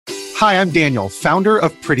Hi, I'm Daniel, founder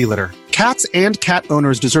of Pretty Litter. Cats and cat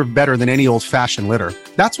owners deserve better than any old-fashioned litter.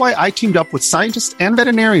 That's why I teamed up with scientists and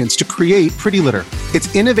veterinarians to create Pretty Litter.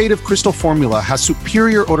 Its innovative crystal formula has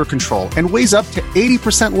superior odor control and weighs up to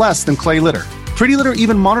 80% less than clay litter. Pretty Litter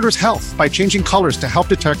even monitors health by changing colors to help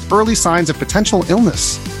detect early signs of potential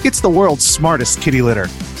illness. It's the world's smartest kitty litter.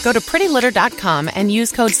 Go to prettylitter.com and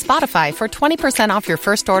use code SPOTIFY for 20% off your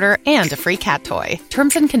first order and a free cat toy.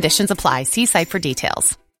 Terms and conditions apply. See site for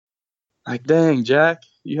details. Like, dang, Jack,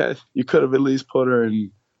 you could have at least put her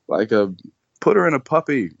in a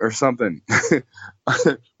puppy or something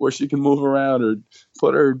where she can move around, or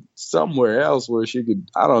put her somewhere else where she could,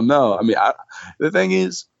 I don't know. I mean, the thing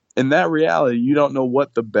is, in that reality, you don't know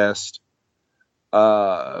what the best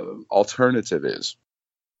alternative is.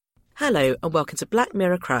 Hello and welcome to Black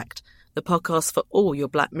Mirror Cracked, the podcast for all your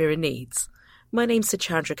Black Mirror needs. My name's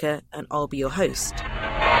Sachandrika and I'll be your host.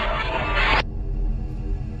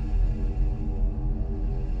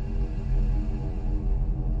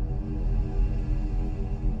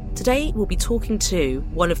 Today we'll be talking to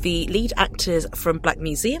one of the lead actors from Black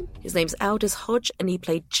Museum. His name's Aldous Hodge and he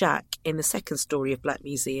played Jack in the second story of Black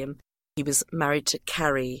Museum. He was married to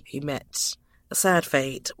Carrie, who met a sad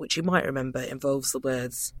fate, which you might remember involves the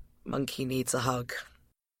words, "Monkey needs a hug."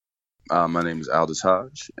 My name is Aldous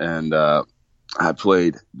Hodge and I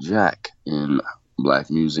played Jack in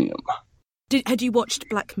Black Museum. Had you watched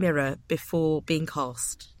Black Mirror before being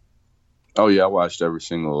cast? Oh yeah, I watched every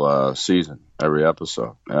single season, every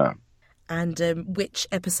episode, yeah. And which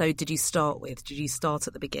episode did you start with? Did you start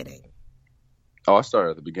at the beginning? Oh, I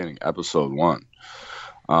started at the beginning, episode 1.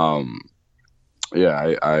 I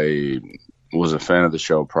was a fan of the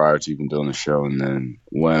show prior to even doing the show, and then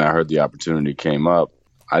when I heard the opportunity came up,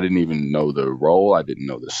 I didn't even know the role, I didn't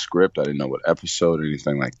know the script, I didn't know what episode or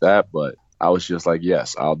anything like that, but I was just like,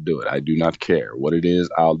 yes, I'll do it. I do not care what it is,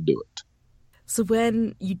 I'll do it. So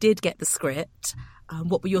when you did get the script,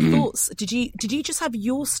 what were your thoughts? Did you just have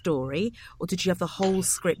your story, or did you have the whole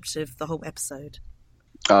script of the whole episode?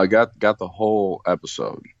 I got the whole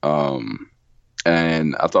episode,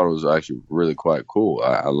 and I thought it was actually really quite cool.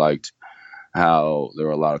 I liked how there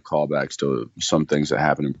were a lot of callbacks to some things that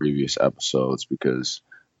happened in previous episodes, because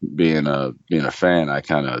being a fan, I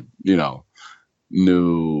kind of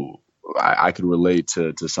knew I could relate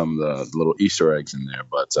to some of the little Easter eggs in there,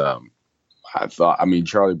 but.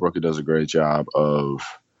 Charlie Brooker does a great job of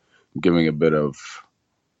giving a bit of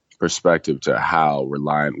perspective to how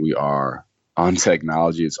reliant we are on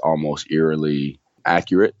technology. It's almost eerily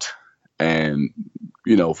accurate. And,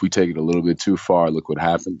 if we take it a little bit too far, look what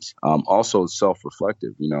happens. Also, it's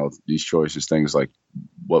self-reflective, these choices, things like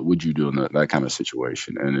what would you do in that kind of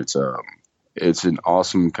situation? And it's an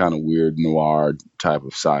awesome kind of weird noir type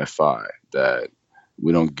of sci-fi that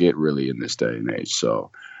we don't get really in this day and age.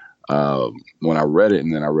 So, when I read it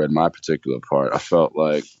and then I read my particular part, I felt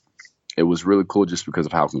like it was really cool just because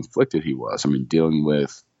of how conflicted he was. I mean, dealing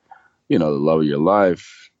with, the love of your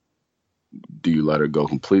life. Do you let her go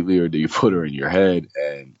completely, or do you put her in your head?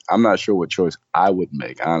 And I'm not sure what choice I would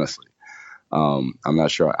make, honestly. I'm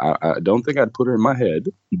not sure. I don't think I'd put her in my head,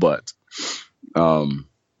 but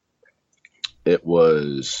it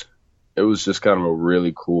was just kind of a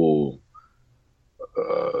really cool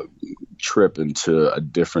trip into a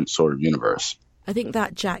different sort of universe. I think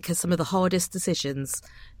that Jack has some of the hardest decisions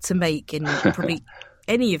to make in probably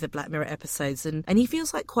any of the Black Mirror episodes, and he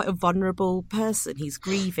feels like quite a vulnerable person. He's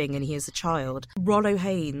grieving and he is a child. Rollo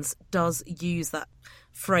Haynes does use that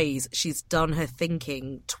phrase, she's done her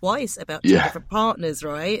thinking, twice about two different partners,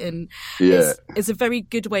 right? And it's a very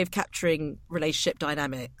good way of capturing relationship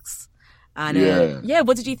dynamics. And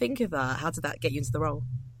what did you think of that? How did that get you into the role?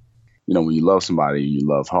 When you love somebody and you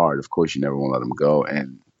love hard, of course you never want to let them go,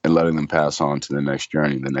 and letting them pass on to the next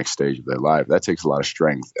journey, the next stage of their life, that takes a lot of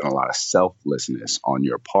strength and a lot of selflessness on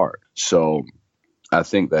your part. So I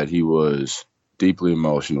think that he was deeply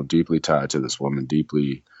emotional, deeply tied to this woman,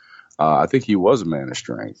 I think he was a man of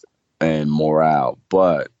strength and morale,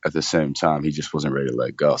 but at the same time, he just wasn't ready to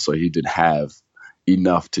let go. So he didn't have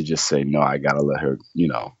enough to just say, no, I got to let her,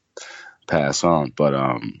 pass on. But,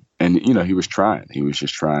 he was trying. He was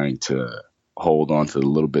just trying to hold on to the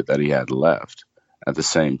little bit that he had left. At the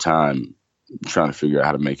same time, trying to figure out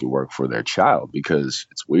how to make it work for their child, because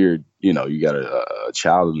it's weird. You got a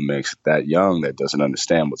child in the mix that young that doesn't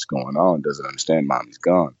understand what's going on, doesn't understand mommy's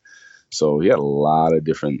gone. So he had a lot of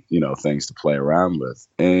different, things to play around with.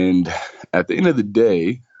 And at the end of the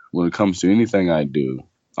day, when it comes to anything I do,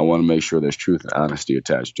 I want to make sure there's truth and honesty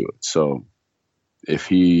attached to it. So if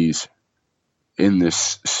he's in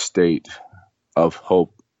this state of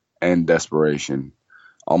hope and desperation,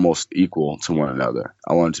 almost equal to one another.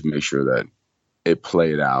 I wanted to make sure that it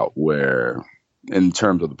played out where, in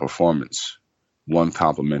terms of the performance, one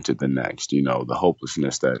complemented the next. You know, the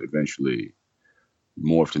hopelessness that eventually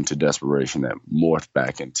morphed into desperation, that morphed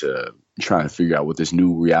back into trying to figure out what this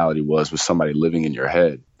new reality was with somebody living in your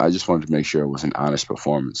head. I just wanted to make sure it was an honest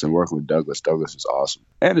performance. And working with Douglas is awesome.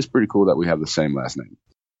 And it's pretty cool that we have the same last name.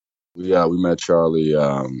 We met Charlie.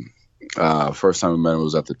 First time we met him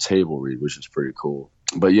was at the table read, which was pretty cool.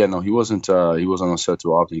 But yeah, no, he wasn't on set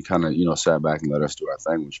too often. He kind of, sat back and let us do our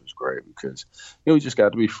thing, which was great because, we just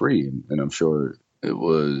got to be free. And I'm sure it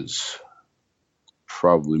was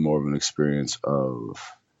probably more of an experience of,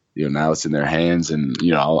 now it's in their hands and,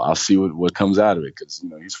 I'll see what comes out of it because,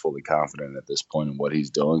 he's fully confident at this point in what he's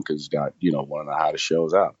doing because he's got, one of the hottest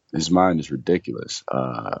shows out. His mind is ridiculous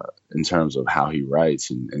in terms of how he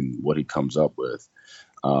writes and what he comes up with.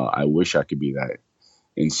 I wish I could be that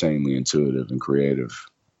insanely intuitive and creative.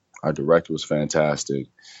 Our director was fantastic.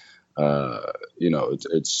 We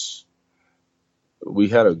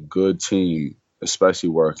had a good team, especially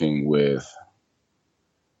working with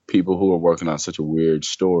people who are working on such a weird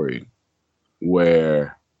story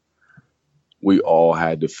where we all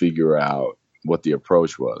had to figure out what the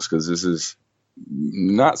approach was because this is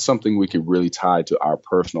not something we could really tie to our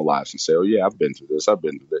personal lives and say, oh yeah, I've been through this.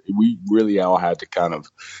 We really all had to kind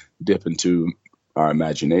of dip into our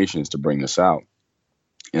imaginations to bring this out.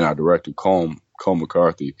 And our director, Colm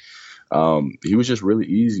McCarthy, he was just really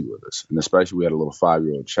easy with us. And especially we had a little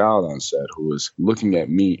 5-year-old child on set who was looking at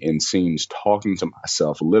me in scenes, talking to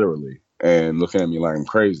myself literally and looking at me like I'm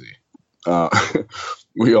crazy.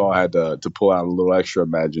 We all had to pull out a little extra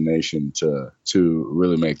imagination to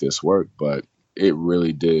really make this work. But it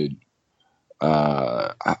really did.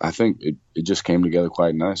 I think it just came together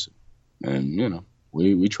quite nicely. And,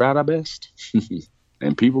 we tried our best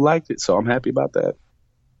and people liked it. So I'm happy about that.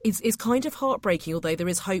 It's kind of heartbreaking, although there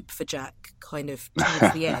is hope for Jack kind of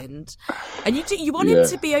towards the end. And you want him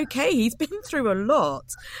to be okay. He's been through a lot.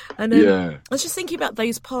 And I was just thinking about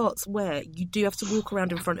those parts where you do have to walk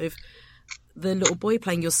around in front of the little boy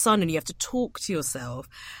playing your son and you have to talk to yourself.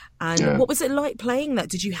 And what was it like playing that?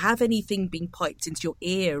 Did you have anything being piped into your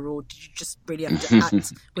ear or did you just really have to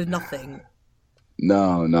act with nothing?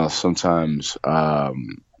 No. Sometimes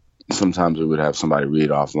we would have somebody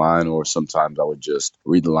read offline, or sometimes I would just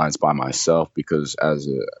read the lines by myself because as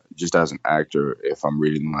an actor, if I'm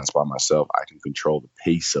reading the lines by myself, I can control the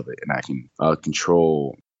pace of it and I can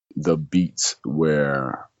control the beats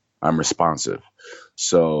where I'm responsive.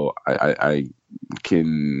 So I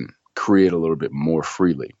can create a little bit more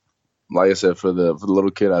freely. Like I said, for the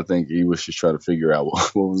little kid, I think he was just trying to figure out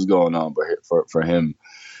what was going on. But for him,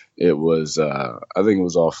 it was, I think it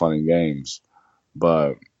was all fun and games.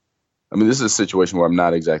 But I mean, this is a situation where I'm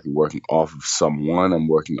not exactly working off of someone. I'm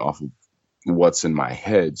working off of what's in my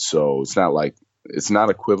head. So it's not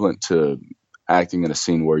equivalent to acting in a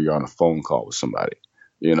scene where you're on a phone call with somebody,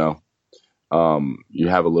 you have a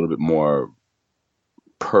little bit more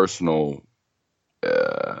personal,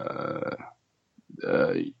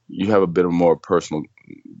 you have a bit of more personal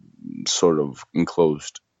sort of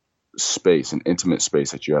enclosed space, an intimate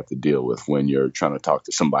space that you have to deal with when you're trying to talk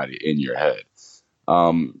to somebody in your head.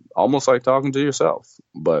 Almost like talking to yourself,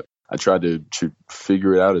 but I tried to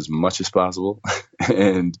figure it out as much as possible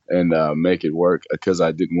and make it work because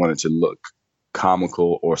I didn't want it to look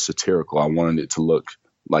comical or satirical. I wanted it to look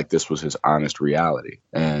like this was his honest reality.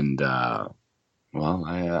 And, I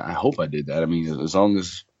hope I did that. I mean, as long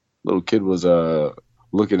as little kid was,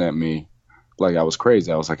 looking at me like I was crazy,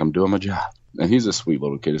 I was like, I'm doing my job. And he's a sweet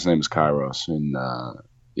little kid. His name is Kairos. And,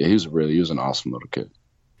 he was an awesome little kid.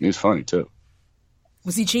 He was funny too.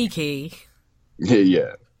 Was he cheeky?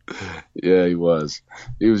 Yeah, he was.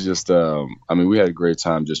 He was just, we had a great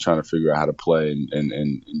time just trying to figure out how to play and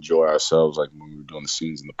enjoy ourselves, like when we were doing the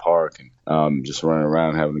scenes in the park and just running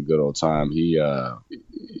around having a good old time. He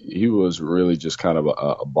was really just kind of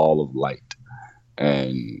a ball of light.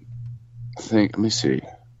 And I think, let me see,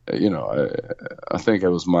 I think it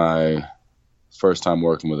was my first time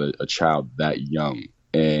working with a child that young.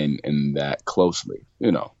 And that closely,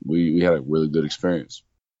 we had a really good experience.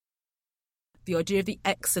 The idea of the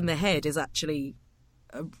X in the head is actually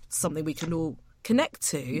something we can all connect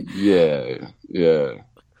to. Yeah.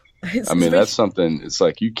 That's something. It's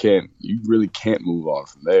like you really can't move on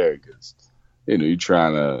from there because you're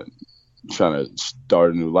trying to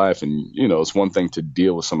start a new life, and it's one thing to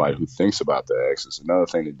deal with somebody who thinks about their ex. It's another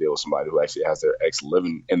thing to deal with somebody who actually has their ex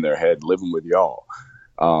living in their head, living with y'all.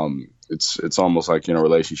 It's almost like you're in a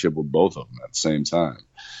relationship with both of them at the same time.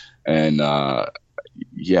 And,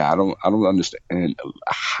 yeah, I don't understand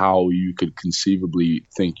how you could conceivably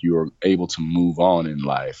think you're able to move on in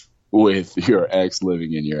life with your ex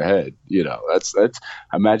living in your head. That's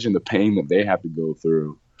imagine the pain that they have to go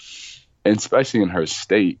through, and especially in her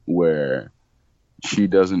state where she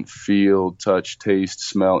doesn't feel, touch, taste,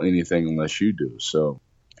 smell anything unless you do. So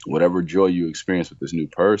whatever joy you experience with this new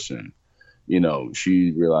person,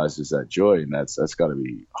 she realizes that joy, and that's got to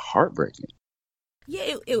be heartbreaking.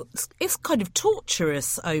 Yeah, it's kind of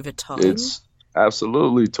torturous over time. It's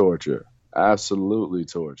absolutely torture. Absolutely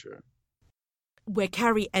torture. Where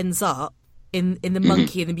Carrie ends up in the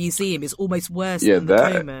monkey in the museum is almost worse than the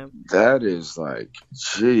coma. That is like,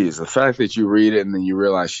 geez, the fact that you read it and then you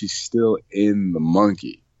realize she's still in the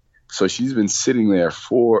monkey. So she's been sitting there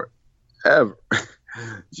forever.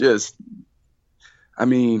 Just, I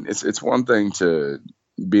mean, it's one thing to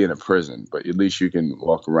be in a prison, but at least you can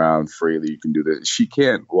walk around freely. You can do this. She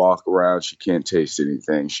can't walk around. She can't taste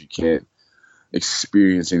anything. She can't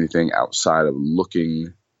experience anything outside of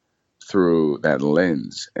looking through that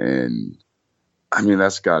lens. And I mean,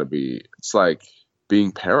 that's got to be, it's like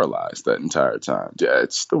being paralyzed that entire time. Yeah,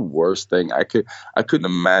 it's the worst thing I couldn't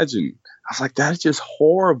imagine. I was like, that's just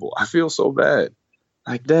horrible. I feel so bad.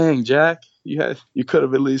 Like, dang, Jack, you could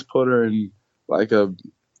have at least put her in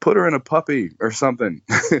a puppy or something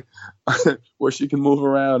where she can move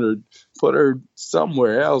around, or put her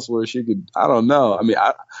somewhere else where she could, I don't know. I mean,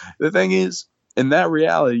 the thing is, in that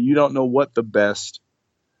reality, you don't know what the best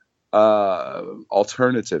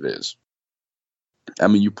alternative is. I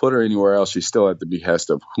mean, you put her anywhere else, she's still at the behest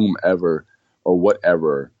of whomever or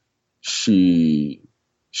whatever she's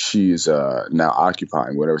now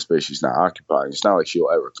occupying, whatever space she's now occupying. It's not like she'll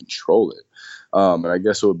ever control it. And I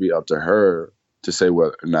guess it would be up to her to say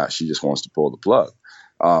whether or not she just wants to pull the plug,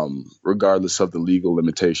 regardless of the legal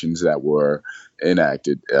limitations that were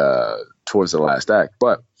enacted towards the last act.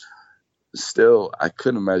 But still, I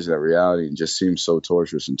couldn't imagine that reality, and just seems so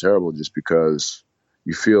torturous and terrible, just because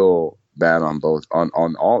you feel bad on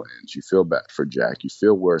all ends. You feel bad for Jack. You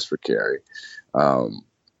feel worse for Carrie. And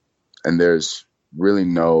there's really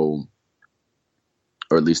no,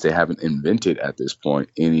 or at least they haven't invented at this point,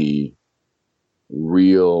 any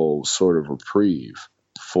real sort of reprieve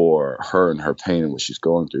for her and her pain and what she's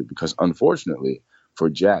going through. Because unfortunately for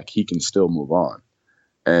Jack, he can still move on,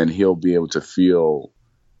 and he'll be able to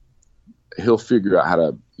he'll figure out how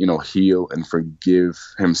to, heal and forgive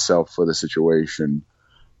himself for the situation.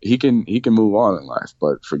 He can move on in life,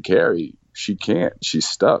 but for Carrie, she can't. She's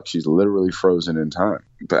stuck. She's literally frozen in time.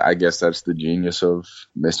 But I guess that's the genius of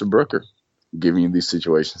Mr. Brooker, giving you these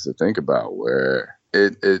situations to think about, where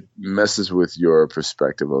it messes with your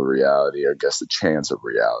perspective of reality, or I guess the chance of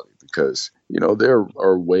reality, because, there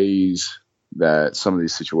are ways that some of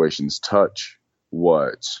these situations touch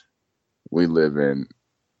what we live in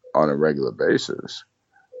on a regular basis.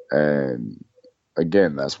 And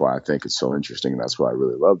again, that's why I think it's so interesting. And that's why I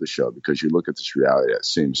really love the show, because you look at this reality that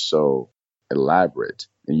seems so elaborate,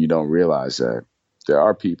 and you don't realize that there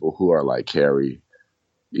are people who are like Carrie,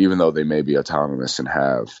 even though they may be autonomous and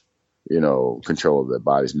have, control of their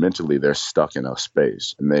bodies. Mentally, they're stuck in a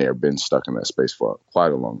space, and they have been stuck in that space for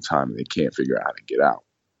quite a long time, and they can't figure out how to get out,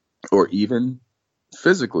 or even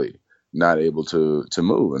physically not able to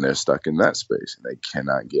move, and they're stuck in that space and they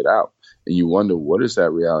cannot get out. And you wonder, what is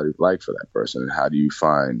that reality like for that person, and how do you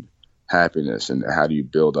find happiness, and how do you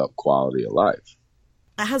build up quality of life?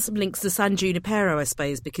 It has some links to San Junipero, I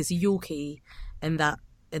suppose, because Yorkie in that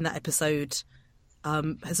episode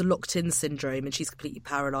has a locked-in syndrome, and she's completely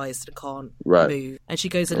paralysed and can't move. And she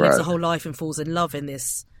goes and lives her whole life and falls in love in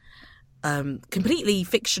this completely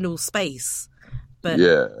fictional space. But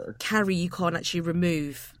Carrie, you can't actually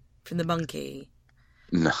remove from the monkey.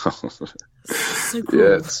 No. So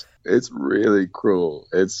cruel. Yeah, it's really cruel.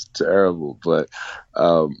 It's terrible. But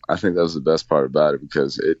I think that was the best part about it,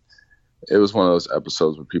 because it was one of those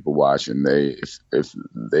episodes where people watch, and if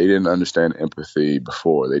they didn't understand empathy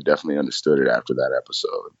before, they definitely understood it after that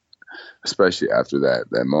episode, especially after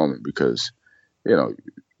that moment, because,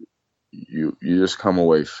 you just come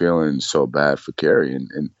away feeling so bad for Carrie,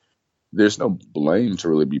 and there's no blame to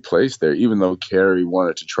really be placed there, even though Carrie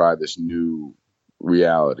wanted to try this new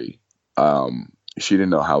reality. She didn't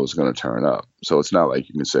know how it was going to turn up. So it's not like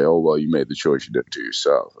you can say, oh, well, you made the choice, you did it to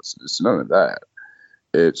yourself. It's none of that.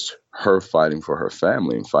 It's her fighting for her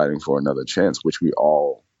family and fighting for another chance, which we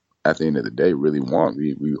all, at the end of the day, really want.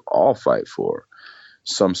 We all fight for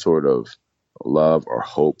some sort of love or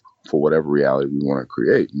hope for whatever reality we want to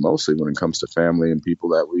create, mostly when it comes to family and people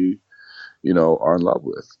that we, are in love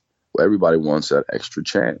with. Everybody wants that extra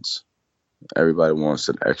chance. Everybody wants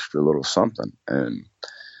an extra little something. And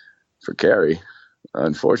for Carrie,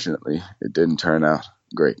 unfortunately, it didn't turn out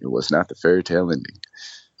great. It was not the fairy tale ending.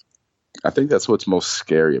 I think that's what's most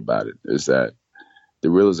scary about it, is that the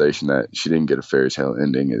realization that she didn't get a fairy tale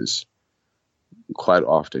ending is quite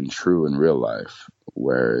often true in real life,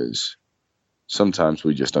 whereas sometimes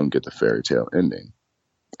we just don't get the fairy tale ending.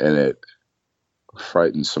 And it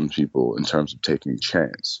frightens some people in terms of taking a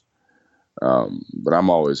chance. But I'm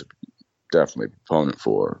always definitely a proponent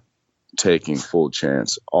for taking full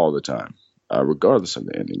chance all the time, regardless of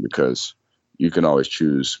the ending, because you can always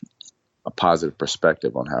choose a positive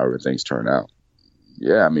perspective on however things turn out.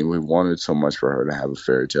 Yeah, I mean, we wanted so much for her to have a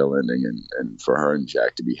fairy tale ending and for her and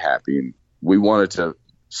Jack to be happy. And we wanted to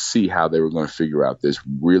see how they were going to figure out this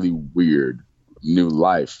really weird new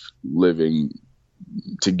life living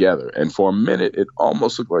together. And for a minute, it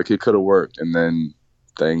almost looked like it could have worked. And then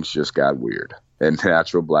things just got weird in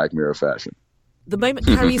natural Black Mirror fashion. The moment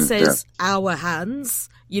Carrie says our hands,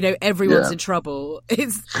 everyone's in trouble.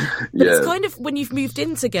 It's kind of, when you've moved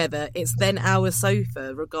in together, it's then our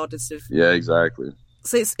sofa, regardless of... Yeah, exactly.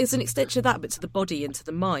 So it's an extension of that, but to the body and to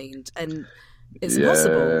the mind. And it's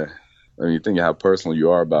impossible. I mean, you think of how personal you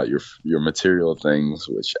are about your material things,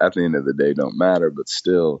 which at the end of the day don't matter, but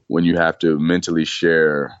still, when you have to mentally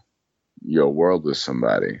share your world with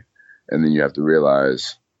somebody, and then you have to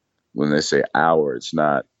realize when they say our, it's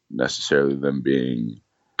not necessarily them being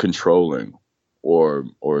controlling or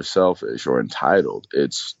selfish or entitled.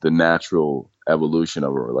 It's the natural evolution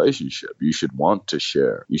of a relationship. You should want to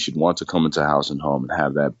share. You should want to come into house and home and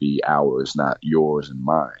have that be ours, not yours and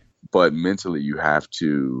mine. But mentally, you have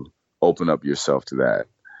to open up yourself to that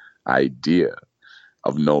idea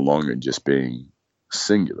of no longer just being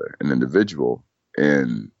singular, an individual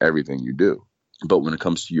in everything you do. But when it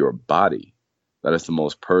comes to your body, that is the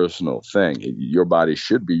most personal thing. Your body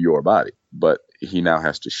should be your body, but he now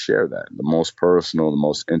has to share that. The most personal, the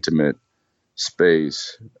most intimate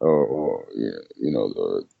space, or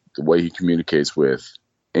the way he communicates with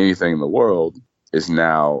anything in the world is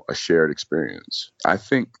now a shared experience. I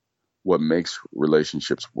think what makes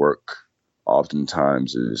relationships work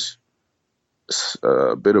oftentimes is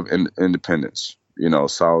a bit of independence,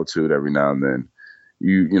 solitude every now and then.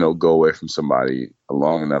 You go away from somebody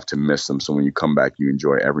long enough to miss them. So when you come back, you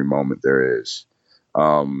enjoy every moment there is.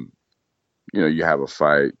 You have a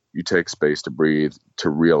fight, you take space to breathe, to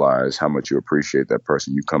realize how much you appreciate that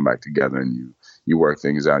person. You come back together and you work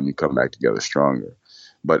things out and you come back together stronger.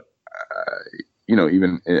 But,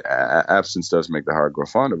 even absence does make the heart grow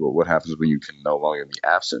fonder. But what happens when you can no longer be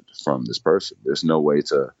absent from this person? There's no way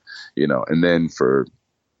to, and then for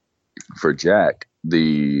Jack,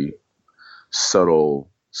 the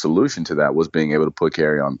subtle solution to that was being able to put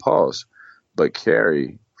Carrie on pause. But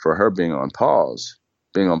Carrie, for her being on pause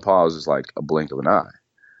is like a blink of an eye.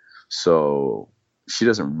 So she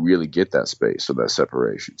doesn't really get that space or that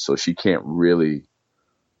separation. So she can't really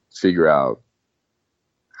figure out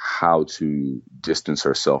how to distance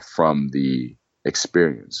herself from the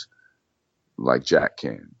experience like Jack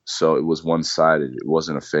can. So it was one-sided. It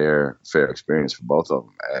wasn't a fair experience for both of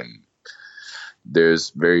them. And there's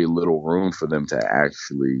very little room for them to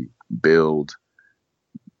actually build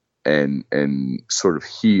and sort of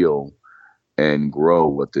heal and grow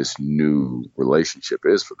what this new relationship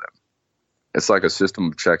is for them. It's like a system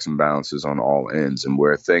of checks and balances on all ends, and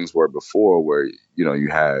where things were before, where, you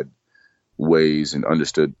had ways and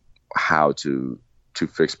understood how to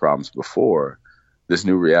fix problems before, this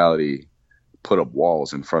new reality put up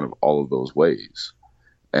walls in front of all of those ways.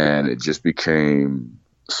 And it just became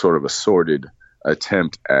sort of a sordid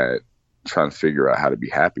attempt at trying to figure out how to be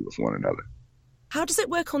happy with one another. How does it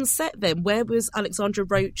work on set then? Where was Alexandra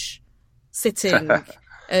Roach sitting?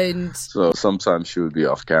 And so sometimes she would be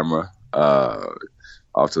off camera,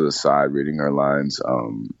 off to the side, reading her lines.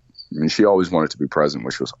 She always wanted to be present,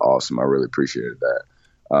 which was awesome. I really appreciated that,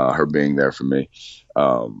 her being there for me.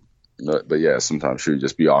 But yeah, sometimes she would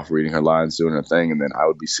just be off reading her lines, doing her thing, and then I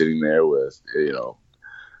would be sitting there with,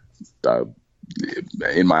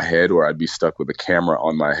 in my head, or I'd be stuck with a camera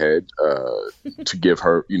on my head to give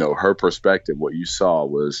her, her perspective. What you saw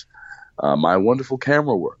was my wonderful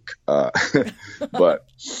camera work. But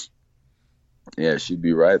yeah, she'd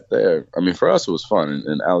be right there. I mean, for us, it was fun.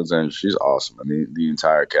 And Alexandra, she's awesome. I mean, the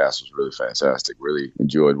entire cast was really fantastic. Really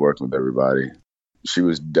enjoyed working with everybody. She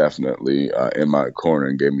was definitely in my corner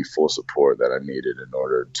and gave me full support that I needed in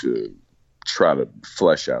order to try to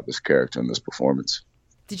flesh out this character in this performance.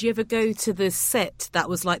 Did you ever go to the set that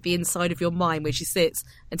was like the inside of your mind where she sits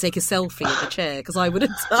and take a selfie in the chair? Because I would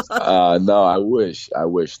have done. No, I wish.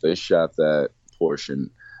 They shot that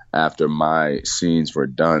portion after my scenes were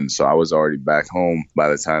done. So I was already back home by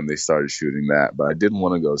the time they started shooting that, but I didn't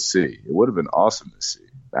want to go see. It would have been awesome to see.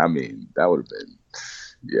 I mean, that would have been,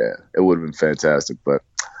 yeah, it would have been fantastic, but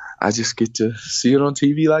I just get to see it on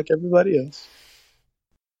TV like everybody else.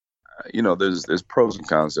 You know, there's pros and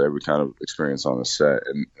cons to every kind of experience on a set.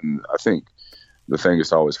 And I think the thing is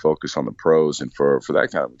to always focus on the pros. And for that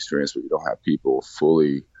kind of experience where you don't have people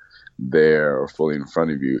fully there or fully in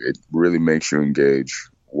front of you, it really makes you engage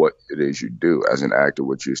what it is you do as an actor,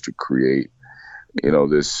 which is to create, you know,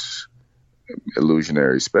 this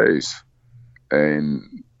illusionary space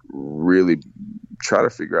and really try to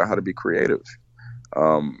figure out how to be creative,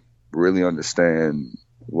 really understand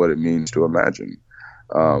what it means to imagine.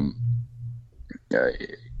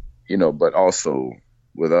 You know, but also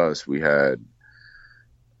with us, we had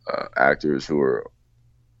actors who were,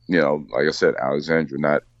 you know, like I said, Alexandra,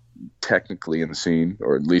 not technically in the scene,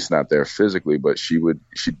 or at least not there physically, but she'd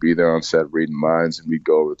be there on set reading lines, and we'd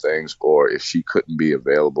go over things. Or if she couldn't be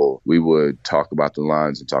available, we would talk about the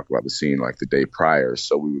lines and talk about the scene like the day prior,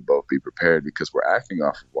 so we would both be prepared, because we're acting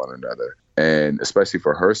off of one another. And especially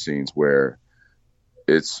for her scenes where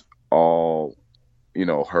it's all, you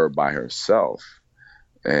know, her by herself.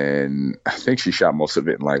 And I think she shot most of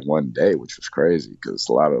it in like one day, which was crazy because it's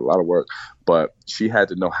a lot of work. But she had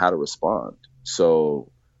to know how to respond.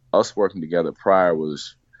 So us working together prior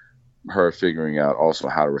was her figuring out also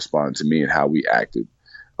how to respond to me and how we acted,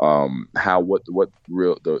 the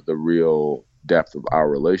real depth of our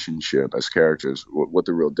relationship as characters, what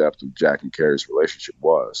the real depth of Jack and Carrie's relationship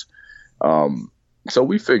was. So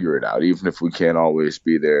we figure it out, even if we can't always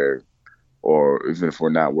be there, or even if we're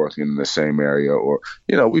not working in the same area, or,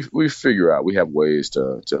 you know, we figure out, we have ways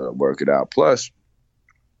to work it out. Plus,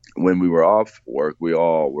 when we were off work, we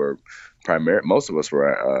all were most of us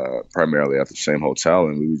were primarily at the same hotel,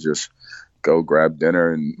 and we would just go grab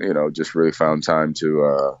dinner and, you know, just really found time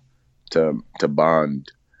to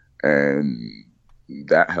bond. And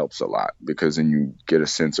that helps a lot, because then you get a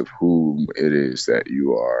sense of who it is that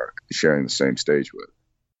you are sharing the same stage with.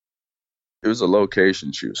 It was a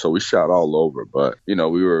location shoot, so we shot all over, but, you know,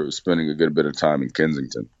 we were spending a good bit of time in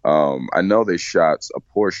Kensington. I know they shot a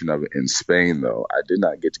portion of it in Spain, though. I did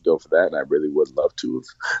not get to go for that, and I really would love to have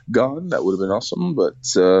gone. That would have been awesome, but,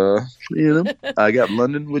 you know, I got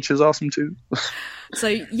London, which is awesome, too. So,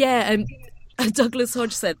 yeah, Douglas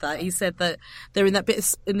Hodge said that. He said that they're in that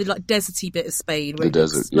bit in the like deserty bit of Spain, where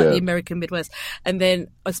it's like the American Midwest. And then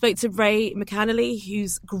I spoke to Ray McAnally,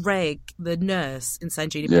 who's Greg, the nurse in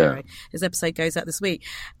San Junipero. His episode goes out this week,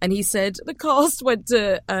 and he said the cast went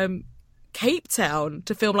to Cape Town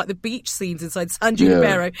to film like the beach scenes inside San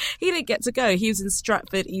Junipero. Yeah. He didn't get to go. He was in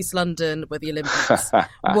Stratford, East London, where the Olympics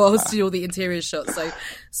was, to do all the interior shots. So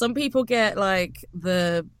some people get like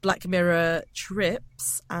the Black Mirror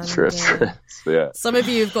trips, and yeah. Some of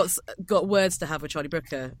you have got words to have with Charlie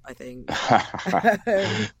Brooker, I think.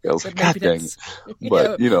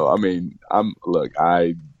 But you know, I mean,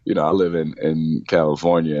 I live in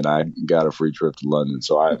California, and I got a free trip to London,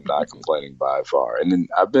 so I'm not complaining by far. And then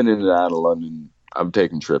I've been in and out of London. I've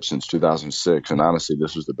taken trips since 2006, and honestly,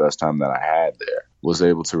 this was the best time that I had there. Was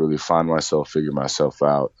able to really find myself, figure myself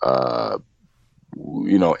out,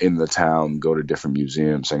 you know, in the town, go to different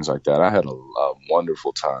museums, things like that. I had a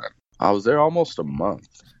wonderful time. I was there almost a month.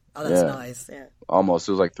 Oh, that's nice. Yeah. Almost.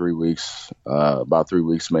 It was like 3 weeks, about 3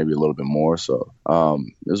 weeks, maybe a little bit more. So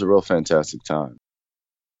it was a real fantastic time.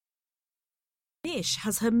 Nish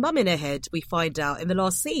has her mum in her head, we find out in the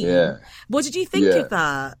last scene. Yeah. What did you think of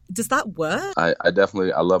that? Does that work? I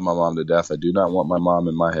love my mom to death. I do not want my mom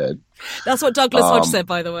in my head. That's what Douglas Hodge said,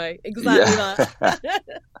 by the way. Exactly that.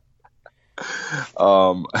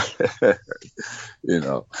 You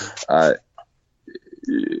know,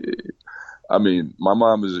 I mean, my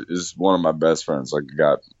mom is one of my best friends. Like,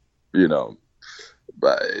 you know,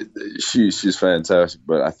 but she's fantastic.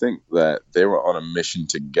 But I think that they were on a mission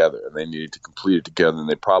together, and they needed to complete it together, and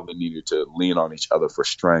they probably needed to lean on each other for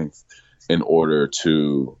strength in order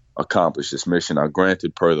to accomplish this mission. Now,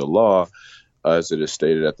 granted, per the law, as it is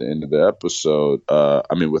stated at the end of the episode,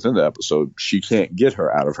 within the episode, she can't get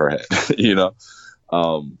her out of her head, you know?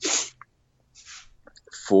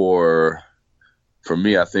 For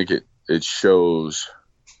me, I think it shows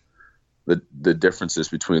the differences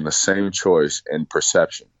between the same choice and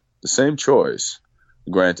perception. The same choice,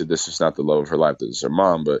 granted, this is not the love of her life, this is her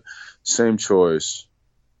mom, but same choice,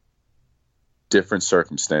 different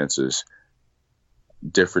circumstances,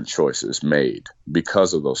 different choices made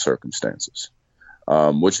because of those circumstances,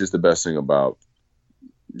 which is the best thing about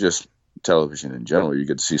just television in general. You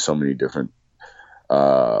get to see so many different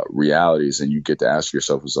realities, and you get to ask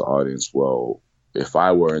yourself as an audience, well, if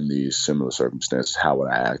I were in these similar circumstances, how would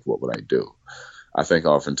I act? What would I do? I think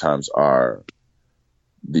oftentimes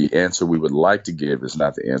the answer we would like to give is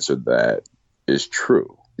not the answer that is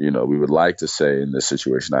true. We would like to say in this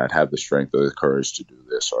situation, I'd have the strength or the courage to do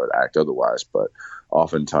this or to act otherwise. But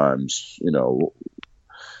oftentimes,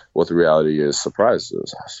 what the reality is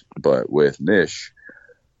surprises us. But with Nish,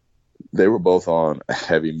 they were both on a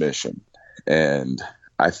heavy mission. And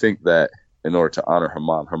I think that in order to honor her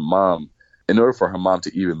mom, in order for her mom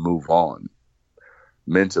to even move on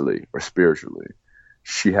mentally or spiritually,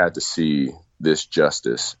 she had to see this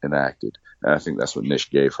justice enacted. And I think that's what Nish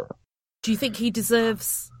gave her. Do you think he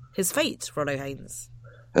deserves his fate, Rollo Haynes?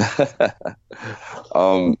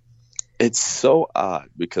 It's so odd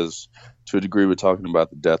because to a degree we're talking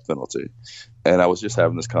about the death penalty. And I was just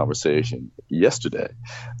having this conversation yesterday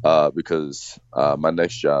because my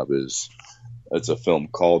next job it's a film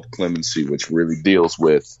called Clemency, which really deals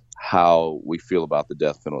with how we feel about the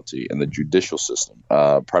death penalty and the judicial system,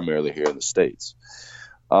 primarily here in the States.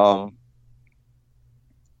 I'm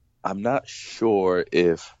not sure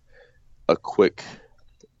if a quick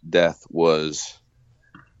death was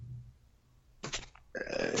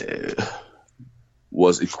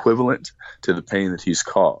equivalent to the pain that he's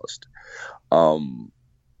caused.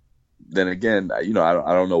 Then again, I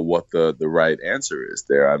don't know what the right answer is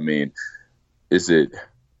there. I mean, is it,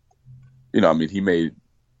 he made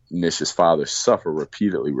Nish's father suffer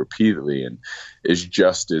repeatedly, and is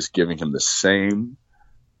justice giving him the same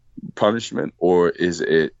punishment, or is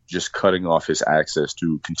it just cutting off his access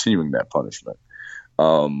to continuing that punishment?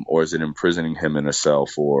 Or is it imprisoning him in a cell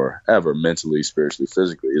forever, mentally, spiritually,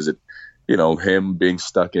 physically? Is it, him being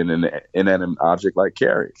stuck in an inanimate object like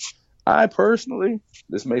Carrie? I personally,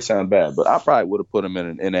 this may sound bad, but I probably would have put him in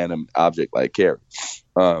an inanimate object like Carrie,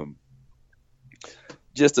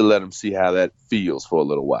 just to let him see how that feels for a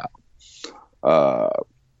little while.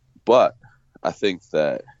 But I think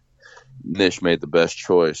that Nish made the best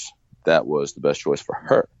choice. That was the best choice for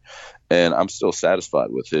her. And I'm still satisfied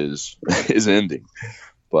with his ending.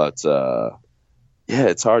 But,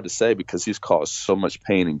 it's hard to say because he's caused so much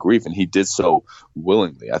pain and grief, and he did so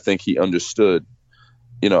willingly. I think he understood,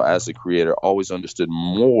 as a creator, always understood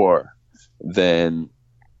more than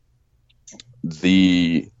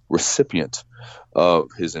the recipient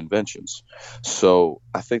of his inventions. So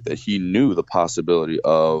I think that he knew the possibility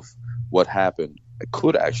of what happened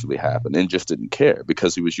could actually happen and just didn't care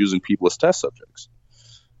because he was using people as test subjects.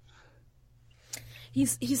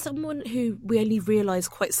 He's someone who we only realise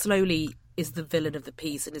quite slowly is the villain of the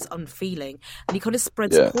piece and is unfeeling, and he kind of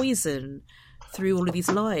spreads poison through all of his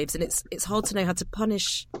lives, and it's hard to know how to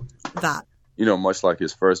punish that. Much like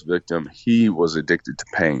his first victim, he was addicted to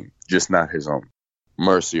pain, just not his own.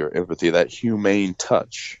 Mercy or empathy, that humane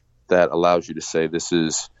touch that allows you to say, this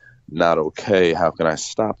is not okay. How can I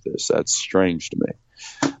stop this? That's strange to me.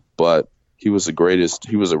 But he was a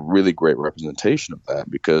really great representation of that,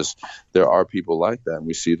 because there are people like that, and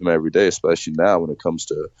we see them every day, especially now when it comes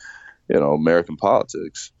to, American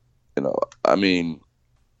politics. This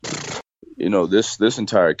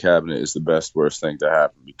entire cabinet is the best, worst thing to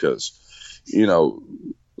happen because,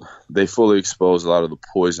 they fully expose a lot of the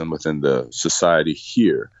poison within the society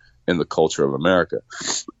here in the culture of America.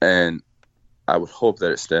 And I would hope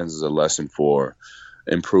that it stands as a lesson for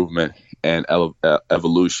improvement and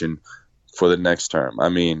evolution for the next term. I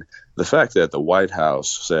mean, the fact that the White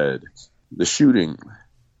House said the shooting,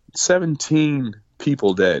 17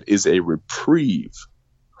 people dead, is a reprieve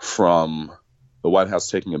from the White House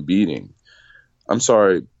taking a beating. I'm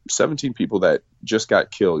sorry, 17 people that just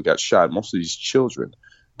got killed, got shot, most of these children.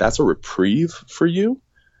 That's a reprieve for you?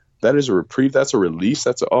 That is a reprieve. That's a release.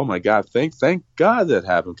 Oh my God, thank God that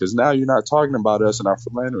happened, because now you're not talking about us and our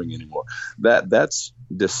philandering anymore. That's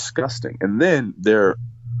disgusting. And then their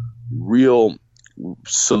real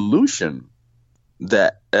solution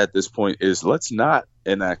that at this point is, let's not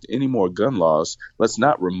enact any more gun laws. Let's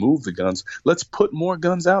not remove the guns. Let's put more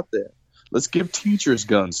guns out there. Let's give teachers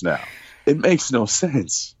guns now. It makes no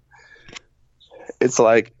sense. It's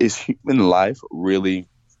like, is human life really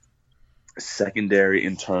secondary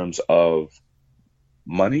in terms of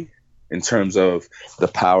money, in terms of the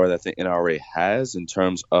power that the NRA has, in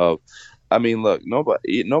terms of, look,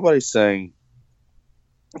 nobody's saying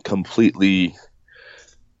completely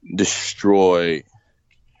destroy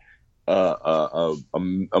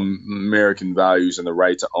American values and the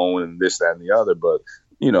right to own and this, that, and the other, but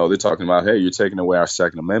they're talking about, hey, you're taking away our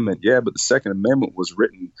Second Amendment. Yeah, but the Second Amendment was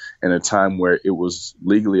written in a time where it was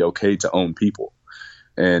legally okay to own people.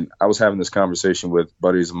 And I was having this conversation with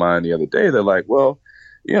buddies of mine the other day. They're like, well,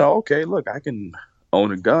 okay, look, I can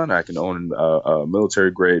own a gun, I can own a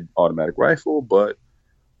military-grade automatic rifle, but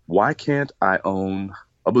why can't I own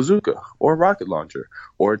a bazooka or a rocket launcher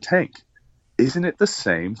or a tank? Isn't it the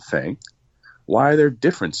same thing? Why are there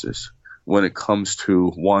differences when it comes to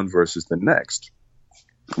one versus the next?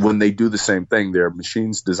 When they do the same thing, they're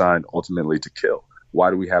machines designed ultimately to kill.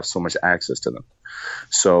 Why do we have so much access to them?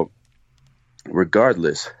 So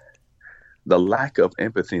regardless, the lack of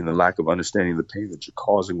empathy and the lack of understanding the pain that you're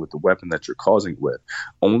causing with the weapon that you're causing with,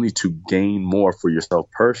 only to gain more for yourself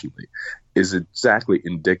personally, is exactly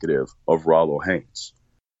indicative of Rollo Haynes.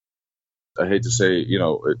 I hate to say,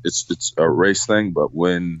 it's a race thing, but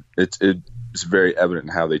when it's very evident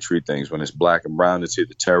in how they treat things. When it's black and brown, it's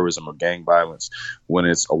either terrorism or gang violence. When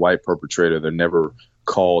it's a white perpetrator, they're never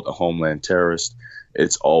called a homeland terrorist.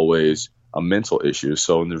 It's always a mental issue.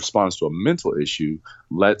 So in the response to a mental issue,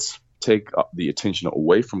 let's take the attention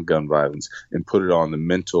away from gun violence and put it on the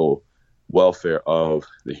mental welfare of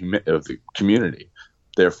the community.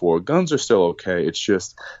 Therefore, guns are still okay. It's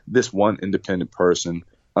just this one independent person,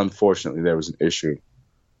 unfortunately, there was an issue.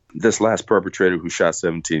 This last perpetrator who shot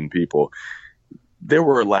 17 people, there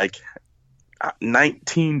were like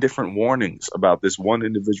 19 different warnings about this one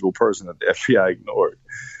individual person that the FBI ignored.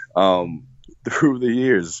 Through the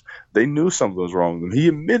years, they knew something was wrong with him. He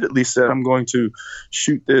admittedly said, I'm going to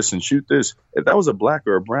shoot this and shoot this. If that was a black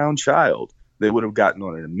or a brown child, they would have gotten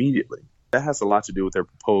on it immediately. That has a lot to do with their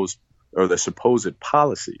supposed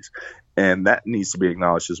policies. And that needs to be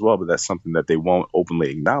acknowledged as well, but that's something that they won't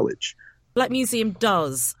openly acknowledge. Black Museum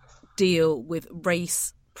does deal with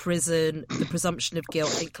race, prison, the presumption of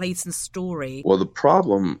guilt, and Clayton's story. Well, the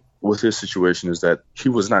problem with his situation is that he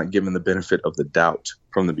was not given the benefit of the doubt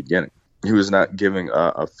from the beginning. He was not giving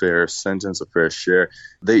a fair sentence, a fair share.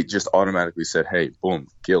 They just automatically said, hey, boom,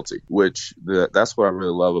 guilty, which that's what I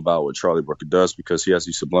really love about what Charlie Brooker does, because he has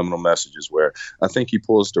these subliminal messages where I think he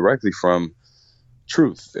pulls directly from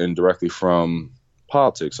truth and directly from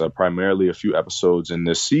politics. Primarily a few episodes in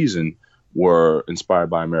this season were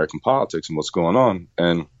inspired by American politics and what's going on,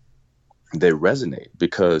 and they resonate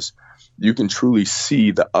because you can truly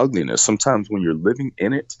see the ugliness. Sometimes when you're living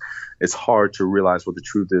in it, it's hard to realize what the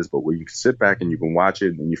truth is, but when you can sit back and you can watch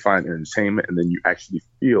it and you find entertainment and then you actually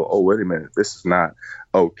feel, oh, wait a minute, this is not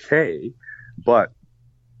okay, but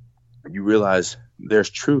you realize there's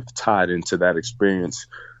truth tied into that experience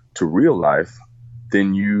to real life,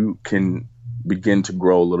 then you can begin to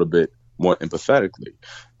grow a little bit more empathetically.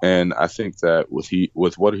 And I think that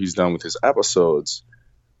with what he's done with his episodes,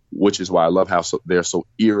 which is why I love how they're so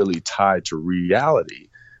eerily tied to reality,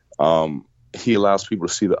 he allows people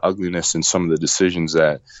to see the ugliness in some of the decisions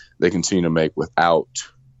that they continue to make without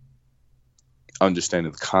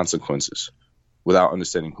understanding the consequences, without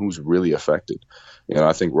understanding who's really affected.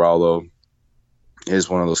 I think Rollo is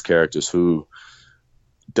one of those characters who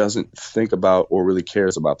doesn't think about or really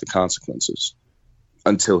cares about the consequences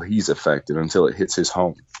until he's affected, until it hits his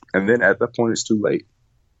home. And then at that point, it's too late.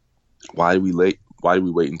 Why do we wait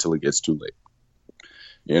until it gets too late?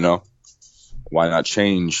 Why not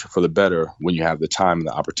change for the better when you have the time and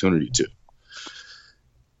the opportunity to?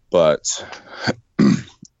 But,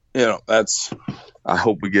 I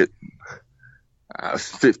hope we get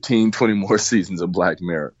 15, 20 more seasons of Black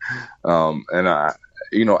Mirror. What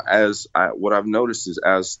I've noticed is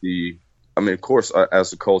as the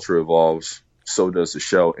culture evolves, so does the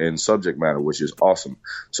show in subject matter, which is awesome.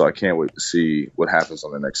 So I can't wait to see what happens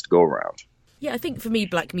on the next go round. Yeah, I think for me,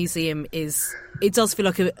 Black Museum it does feel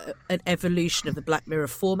like an evolution of the Black Mirror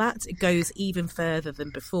format. It goes even further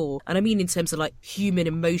than before. And I mean in terms of like human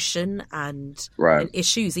emotion and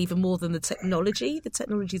issues, even more than the technology. The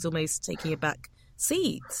technology is almost taking a back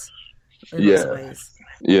seat in lots of ways.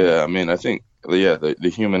 Yeah, I mean, I think,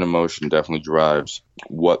 the human emotion definitely drives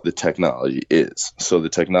what the technology is. So the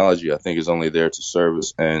technology, I think, is only there to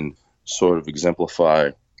service and sort of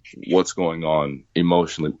exemplify what's going on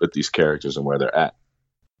emotionally with these characters and where they're at.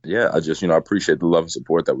 Yeah, I just, I appreciate the love and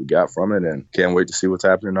support that we got from it and can't wait to see what's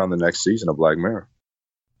happening on the next season of Black Mirror.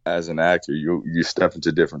 As an actor, you step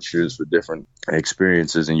into different shoes for different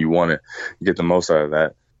experiences and you want to get the most out of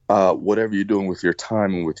that. Whatever you're doing with your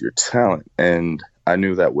time and with your talent. And I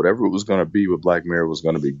knew that whatever it was going to be with Black Mirror was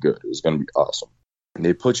going to be good. It was going to be awesome. And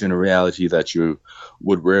they put you in a reality that you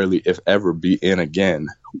would rarely, if ever, be in again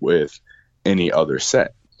with any other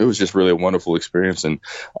set. It was just really a wonderful experience, and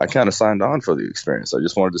I kind of signed on for the experience. I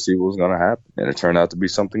just wanted to see what was going to happen, and it turned out to be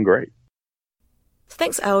something great.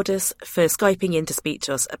 Thanks, Aldous, for Skyping in to speak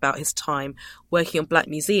to us about his time working on Black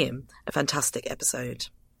Museum, a fantastic episode.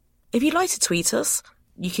 If you'd like to tweet us,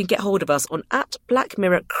 you can get hold of us on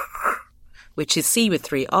 @BlackMirror. which is C with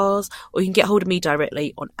 3 R's, or you can get hold of me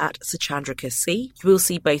directly on @SachandrikaC. You will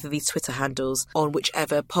see both of these Twitter handles on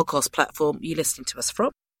whichever podcast platform you're listening to us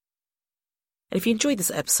from. And if you enjoyed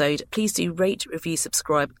this episode, please do rate, review,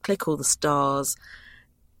 subscribe, click all the stars,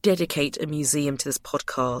 dedicate a museum to this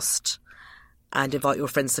podcast, and invite your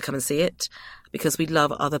friends to come and see it, because we'd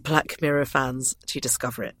love other Black Mirror fans to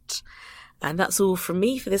discover it. And that's all from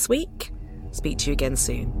me for this week. Speak to you again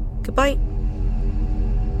soon. Goodbye.